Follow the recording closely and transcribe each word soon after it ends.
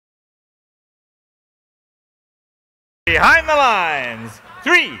Behind the lines.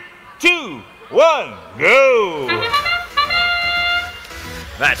 3, 2, 1, go!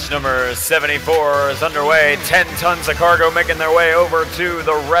 Match number 74 is underway. 10 tons of cargo making their way over to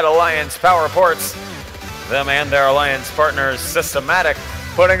the Red Alliance power ports. Them and their alliance partners, Systematic,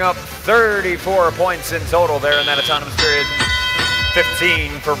 putting up 34 points in total there in that autonomous period.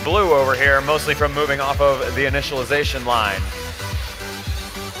 15 for Blue over here, mostly from moving off of the initialization line.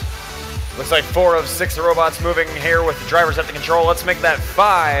 Looks like 4 of 6 robots moving here with the drivers at the control. Let's make that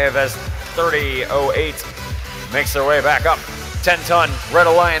 5 as 3008 makes their way back up. 10-ton Red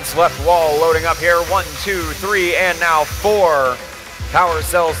Alliance left wall loading up here. 1, 2, 3, and now 4 power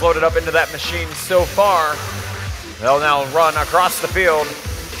cells loaded up into that machine so far. They'll now run across the field,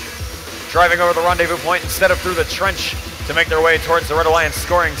 driving over the rendezvous point instead of through the trench to make their way towards the Red Alliance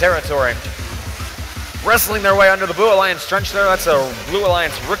scoring territory. Wrestling their way under the Blue Alliance trench there, that's a Blue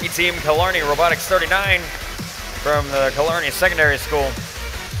Alliance rookie team, Killarney Robotics 39 from the Killarney Secondary School.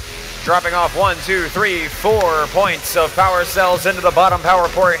 Dropping off 1, 2, 3, 4 points of power cells into the bottom power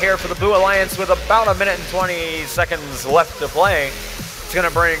port here for the Blue Alliance with about 1 minute and 20 seconds left to play. It's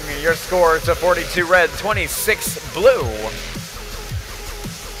gonna bring your score to 42 red, 26 blue.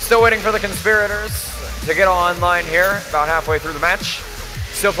 Still waiting for the conspirators to get online here, about halfway through the match.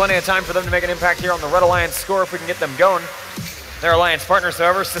 Still plenty of time for them to make an impact here on the Red Alliance score if we can get them going. Their alliance partners,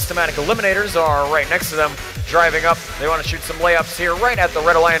 however, Systematic Eliminators, are right next to them, driving up. They want to shoot some layups here right at the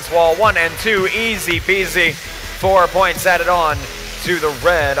Red Alliance wall. 1 and 2, easy peasy. 4 points added on to the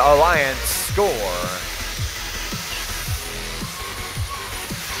Red Alliance score.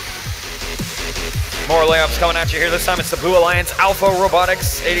 More layups coming at you here. This time it's the Blue Alliance Alpha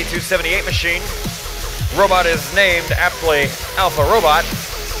Robotics 8278 machine. Robot is named aptly Alpha Robot.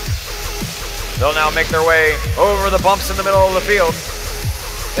 They'll now make their way over the bumps in the middle of the field.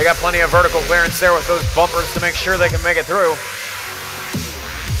 They got plenty of vertical clearance there with those bumpers to make sure they can make it through.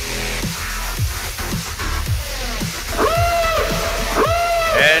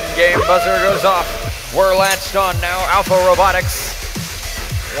 End game buzzer goes off. We're latched on now. Alpha Robotics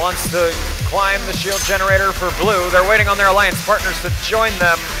wants to climb the shield generator for Blue. They're waiting on their alliance partners to join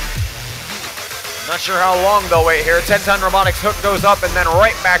them. Not sure how long they'll wait here. 10-ton robotics hook goes up and then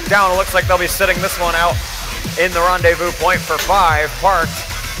right back down. It looks like they'll be sitting this one out in the rendezvous point for 5, parked.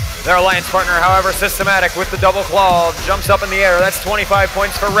 Their alliance partner, however, Systematic with the double claw, jumps up in the air. That's 25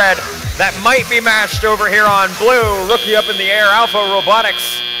 points for red. That might be matched over here on blue. Rookie up in the air, Alpha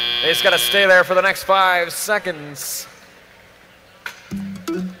Robotics. They just gotta stay there for the next 5 seconds.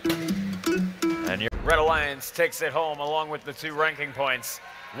 And your Red Alliance takes it home along with the 2 ranking points.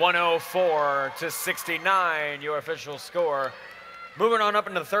 104 to 69, your official score. Moving on up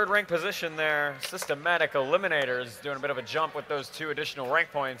into the 3rd rank position there, Systematic Eliminators doing a bit of a jump with those 2 additional rank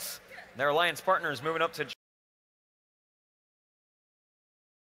points. Their alliance partners moving up to